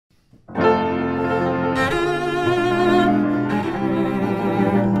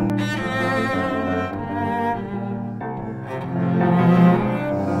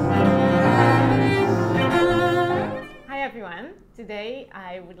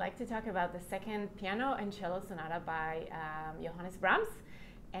like to talk about the second piano and cello sonata by Johannes Brahms.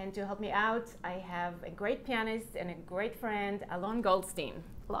 And to help me out, I have a great pianist and a great friend, Alon Goldstein.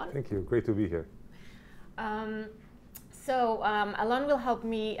 Alon? Thank you. Great to be here. Alon will help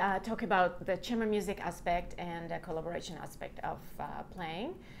me talk about the chamber music aspect and the collaboration aspect of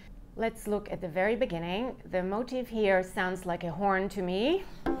playing. Let's look at the very beginning. The motif here sounds like a horn to me.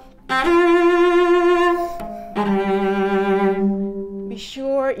 Be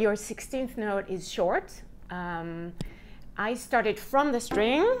sure your 16th note is short. I started from the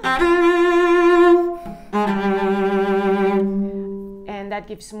string, and that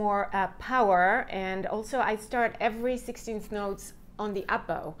gives more power. And also I start every 16th notes on the up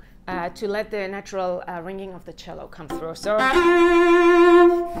bow to let the natural ringing of the cello come through. So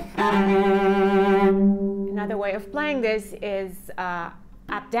another way of playing this is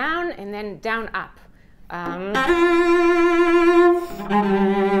up down and then down up.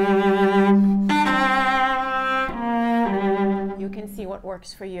 You can see what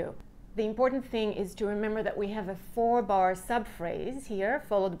works for you. The important thing is to remember that we have a 4-bar subphrase here,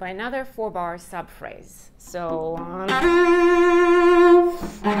 followed by another 4-bar subphrase. So,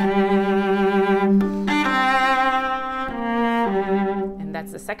 and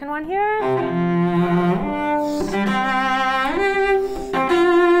that's the second one here.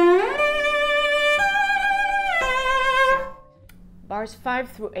 Bars 5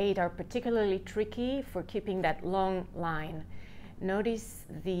 through 8 are particularly tricky for keeping that long line. Notice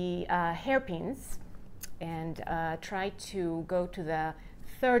the hairpins and try to go to the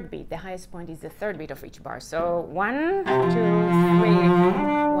third beat. The highest point is the third beat of each bar. So 1, 2, 3,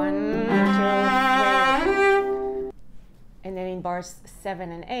 1, 2, 3. And then in bars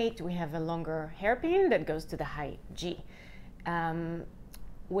 7 and 8, we have a longer hairpin that goes to the high G.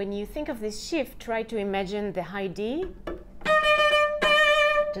 When you think of this shift, try to imagine the high D.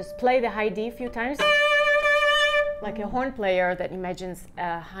 Just play the high D a few times, like a horn player that imagines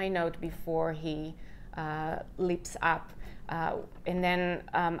a high note before he leaps up. And then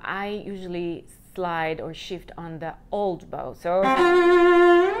I usually slide or shift on the old bow. So,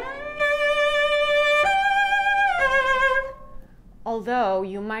 although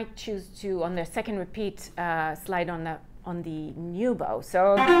you might choose to, on the second repeat, slide on the new bow.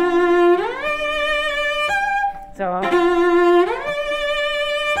 So.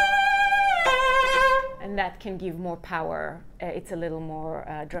 And that can give more power. It's a little more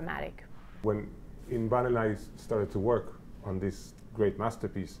dramatic. When Inbal and I started to work on this great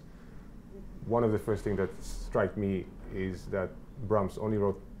masterpiece, one of the first things that struck me is that Brahms only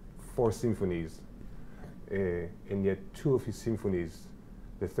wrote 4 symphonies, and yet 2 of his symphonies,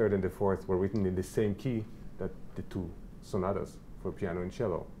 the third and the fourth, were written in the same key that the 2 sonatas for piano and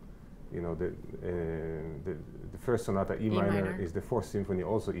cello. You know, the first sonata, E minor, is the 4th symphony,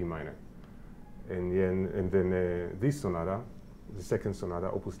 also E minor. And then this sonata, the second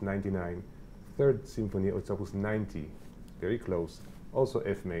sonata, Opus 99, 3rd symphony, it's Opus 90, very close, also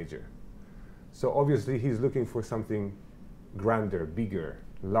F major. So obviously he's looking for something grander, bigger,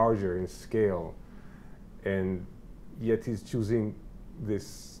 larger in scale, and yet he's choosing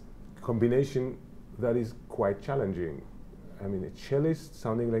this combination that is quite challenging. I mean, a cellist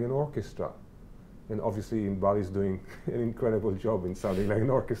sounding like an orchestra. And obviously Inbal is doing an incredible job in sounding like an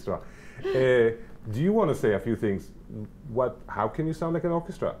orchestra. Do you want to say a few things? How can you sound like an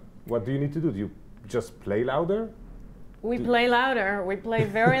orchestra? What do you need to do? Do you just play louder? We play louder. We play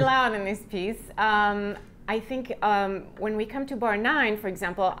very loud in this piece. I think when we come to bar 9, for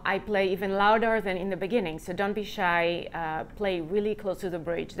example, I play even louder than in the beginning. So don't be shy. Play really close to the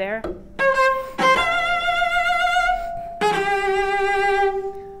bridge there.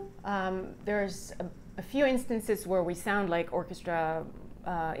 There's a few instances where we sound like orchestra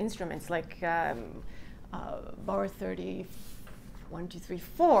instruments, like bar 30, 1, 2, 3,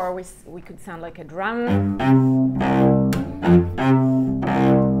 4, we could sound like a drum.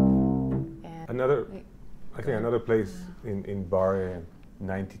 I think another place in bar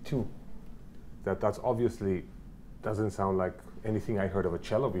 92 that's obviously doesn't sound like anything I heard of a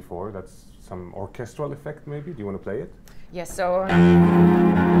cello before. That's some orchestral effect, maybe. Do you want to play it? Yes. So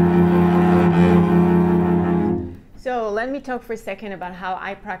let me talk for a second about how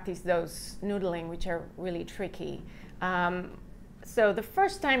I practice those noodling, which are really tricky. So the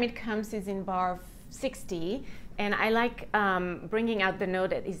first time it comes is in bar 60, and I like bringing out the note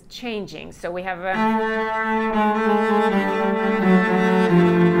that is changing. So we have a...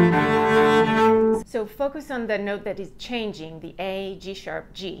 So focus on the note that is changing, the A, G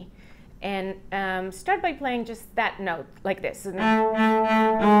sharp, G. And start by playing just that note, like this.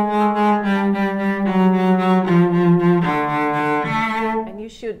 And you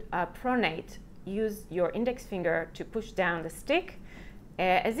should pronate. Use your index finger to push down the stick,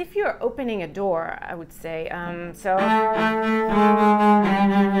 as if you're opening a door, I would say. So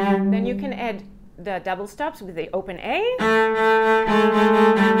then you can add the double stops with the open A.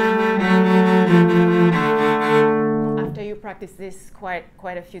 After you practice this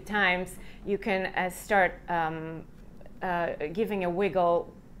quite a few times, you can start giving a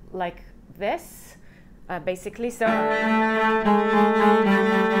wiggle like this, basically. So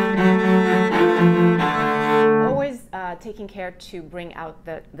always taking care to bring out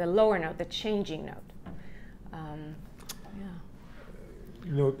the lower note, the changing note.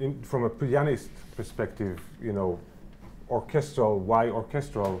 You know, from a pianist perspective, you know, orchestral, why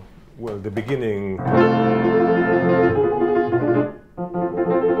orchestral? Well, the beginning,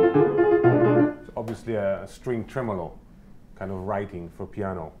 it's obviously a string tremolo kind of writing for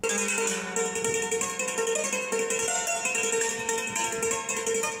piano.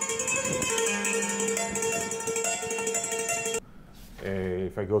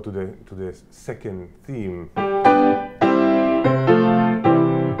 If I go to the second theme,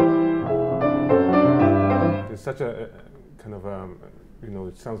 there's such a kind of you know,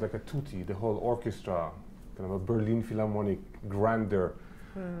 it sounds like a tutti, the whole orchestra, kind of a Berlin Philharmonic, grander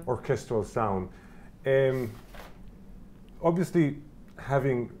orchestral sound. Obviously,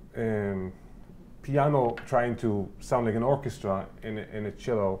 having piano trying to sound like an orchestra and a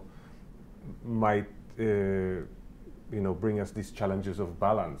cello might you know, bring us these challenges of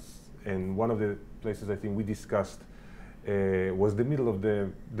balance. And one of the places I think we discussed was the middle of the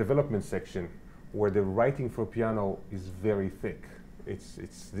development section, where the writing for piano is very thick.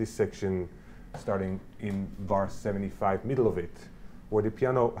 It's this section starting in bar 75, middle of it, where the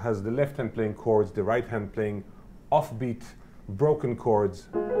piano has the left hand playing chords, the right hand playing offbeat, broken chords.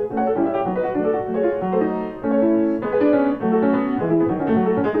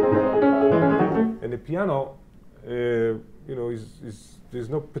 And the piano, you know, there's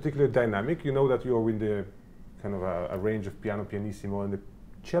no particular dynamic. You know that you're in the kind of a range of piano pianissimo, and the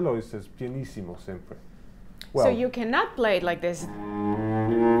cello it says pianissimo sempre. Well, so you cannot play it like this,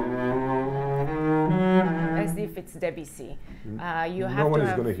 as if it's Debussy. You have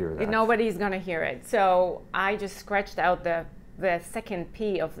nobody's going to hear that. Nobody's going to hear it. So I just scratched out the second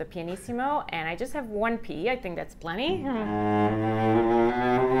P of the pianissimo, and I just have one P. I think that's plenty.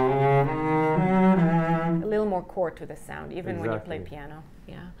 A little more core to the sound, even when you play piano.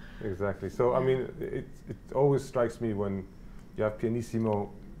 Yeah. Exactly. So I mean, it always strikes me when you have pianissimo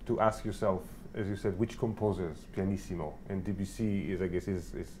to ask yourself, as you said, which composer's pianissimo? And Debussy is, I guess,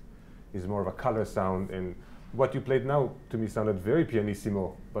 is more of a color sound, and what you played now to me sounded very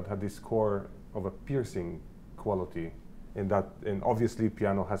pianissimo, but had this core of a piercing quality, and obviously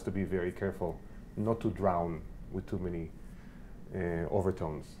piano has to be very careful not to drown with too many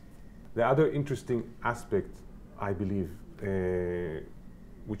overtones. The other interesting aspect, I believe,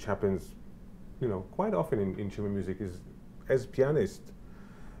 which happens, you know, quite often in chamber music, is as pianists,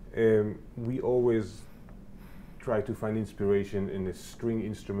 we always try to find inspiration in a string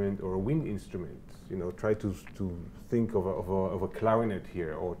instrument or a wind instrument. You know, try to think of a clarinet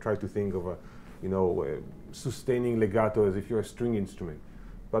here, or try to think of a, you know, sustaining legato as if you're a string instrument.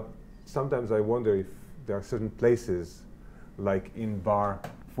 But sometimes I wonder if there are certain places, like in bar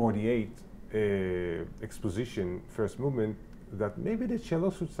 48, exposition, first movement, that maybe the cello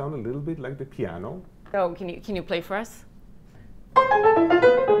should sound a little bit like the piano. So can you play for us?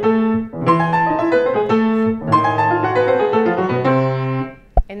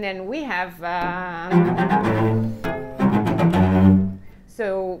 And then we have,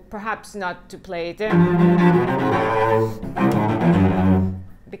 so perhaps not to play it,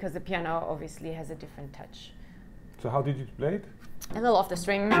 because the piano obviously has a different touch. So how did you play it? A little off the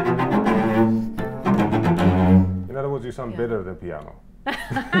string. In other words, you sound better than piano.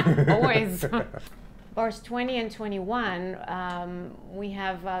 Always. Bars 20 and 21, we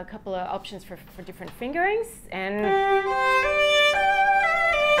have a couple of options for different fingerings, and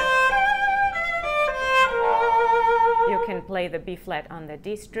you can play the B flat on the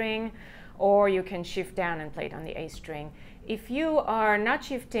D string, or you can shift down and play it on the A string. If you are not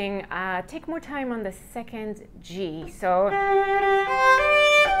shifting, take more time on the second G. So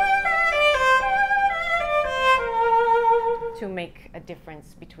to make a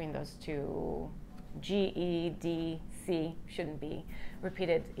difference between those two, G, E, D, C shouldn't be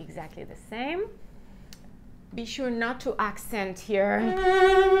repeated exactly the same. Be sure not to accent here.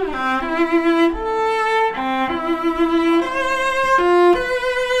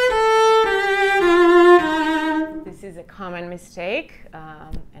 This is a common mistake,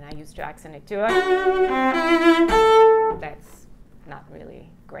 and I used to accent it too. That's not really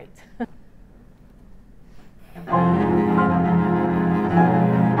great.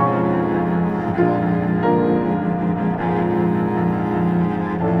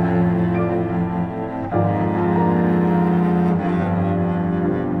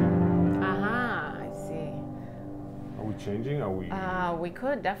 Changing? Are we? We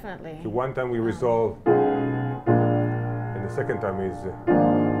could definitely. So one time we resolve, and the second time is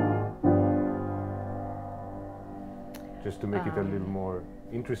just to make it a little more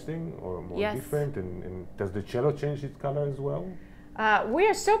interesting or more different. And does the cello change its color as well? We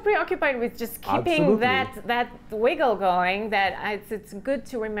are so preoccupied with just keeping that wiggle going that it's good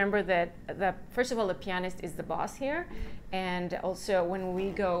to remember that first of all the pianist is the boss here, and also when we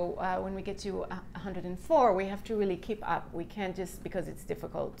get to 104 we have to really keep up. We can't just, because it's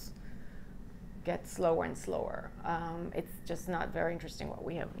difficult, get slower and slower. It's just not very interesting what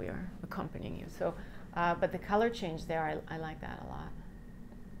we are accompanying you. So, but the color change there, I like that a lot.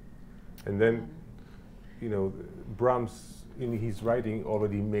 And then, Brahms, in his writing,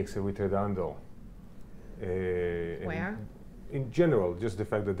 already makes a ritardando. Where? In general, just the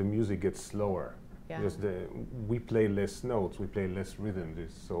fact that the music gets slower. Yeah. Just we play less notes, we play less rhythm.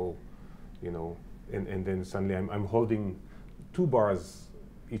 So, and then suddenly I'm holding 2 bars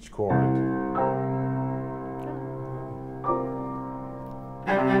each chord.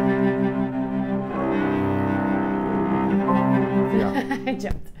 Yeah. I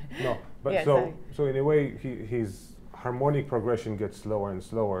jumped. No, but yeah, so in a way, his harmonic progression gets slower and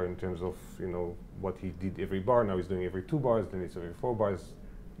slower in terms of what he did every bar. Now he's doing every 2 bars, then it's every 4 bars.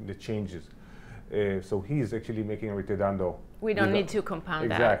 The changes. So he's actually making a ritardando. We don't need to compound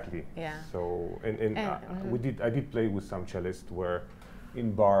exactly. that. Yeah. So I did play with some cellists where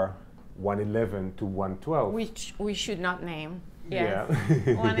in bar 111 to 112, which we should not name. Yes.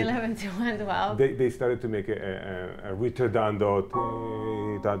 Yeah. 111 to 112. They started to make a ritardando,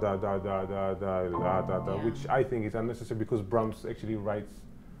 da da da da da da da da da, which I think is unnecessary because Brahms actually writes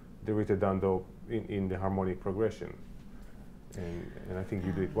the ritardando in the harmonic progression, and I think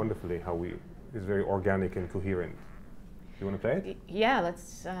you do it wonderfully. It's very organic and coherent. You want to play it? Yeah,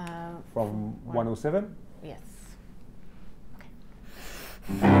 let's. From 107? Yes.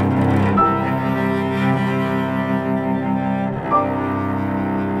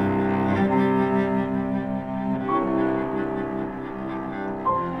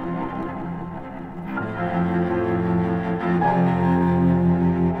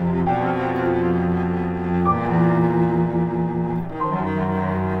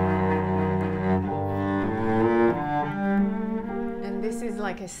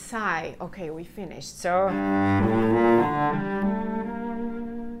 Like a sigh. Okay, we finished. So,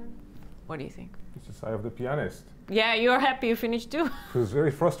 what do you think? It's a sigh of the pianist. Yeah, you're happy you finished too. Who's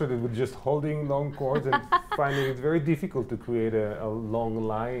very frustrated with just holding long chords and finding it very difficult to create a long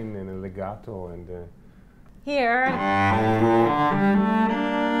line and a legato and. Here. And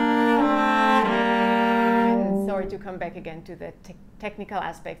sorry to come back again to the technical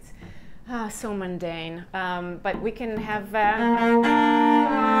aspects. So mundane, but we can have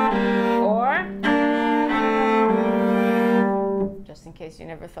or just in case you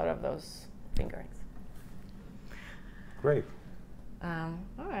never thought of those fingerings. Great. All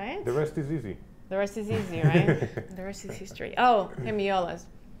right. The rest is easy. The rest is easy, right? The rest is history. Oh, hemiolas.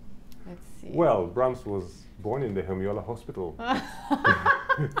 Let's see. Well, Brahms was born in the Hemiola Hospital,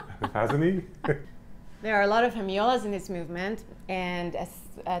 hasn't he? There are a lot of hemiolas in this movement, and as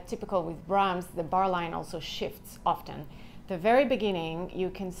typical with Brahms, the bar line also shifts often. The very beginning,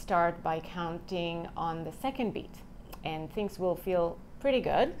 you can start by counting on the second beat, and things will feel pretty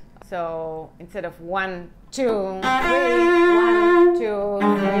good. So instead of 1, 2, 3, 1, 2,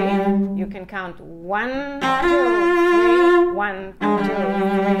 3, you can count 1, 2, 3, 1, 2,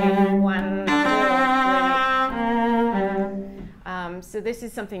 3, 1, 2, 3. So this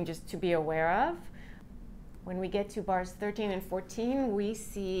is something just to be aware of. When we get to bars 13 and 14, we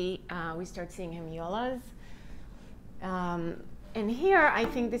start seeing hemiolas. And here, I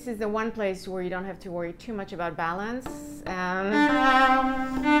think this is the one place where you don't have to worry too much about balance.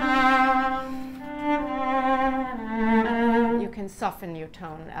 You can soften your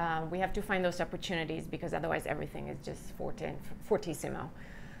tone. We have to find those opportunities because otherwise everything is just fortissimo.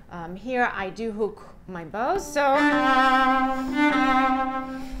 Here I do hook my bows, so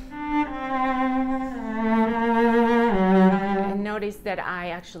and notice that I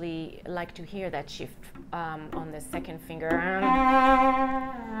actually like to hear that shift on the second finger.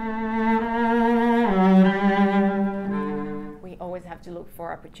 We always have to look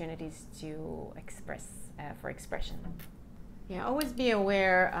for opportunities to express, for expression. Yeah, always be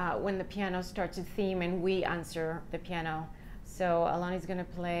aware when the piano starts a theme and we answer the piano. So Alon is going to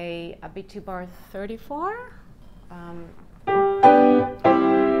play a B2 bar 34.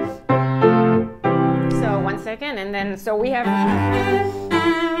 So 1 second, and then so we have.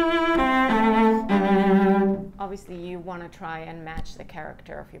 Obviously, you want to try and match the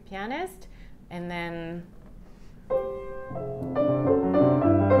character of your pianist, and then.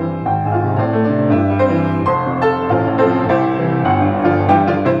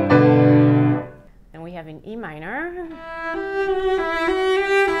 Then we have in E minor.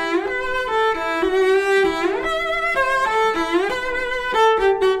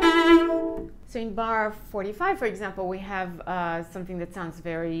 So in bar 45, for example, we have something that sounds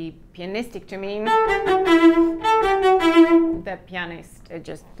very pianistic to me. The pianist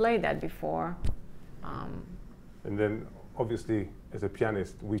just played that before. And then, obviously, as a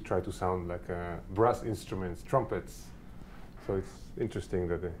pianist, we try to sound like brass instruments, trumpets. So it's interesting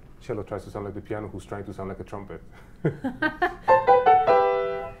that the cello tries to sound like the piano, who's trying to sound like a trumpet.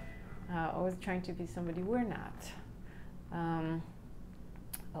 Always trying to be somebody we're not.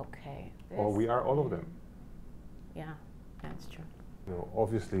 Okay. Or we are all of them. Yeah, that's true. You know,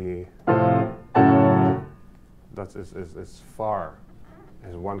 obviously, that's as far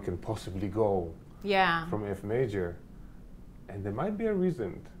as one can possibly go. Yeah. From F major. And there might be a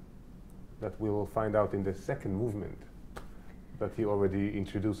reason that we will find out in the second movement that he already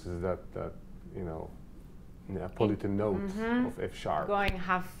introduces that you know, Neapolitan note of F sharp. Going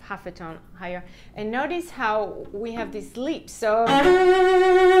half a tone higher. And notice how we have this leap. So,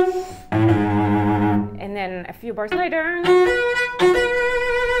 and then a few bars later.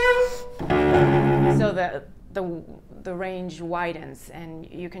 So the range widens, and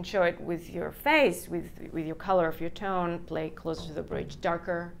you can show it with your face, with your color of your tone. Play closer to the bridge,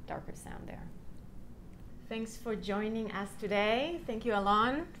 darker sound there. Thanks for joining us today. Thank you,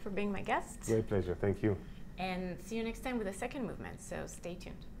 Alon, for being my guest. Great pleasure. Thank you. And see you next time with the second movement, so stay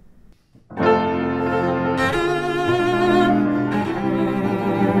tuned.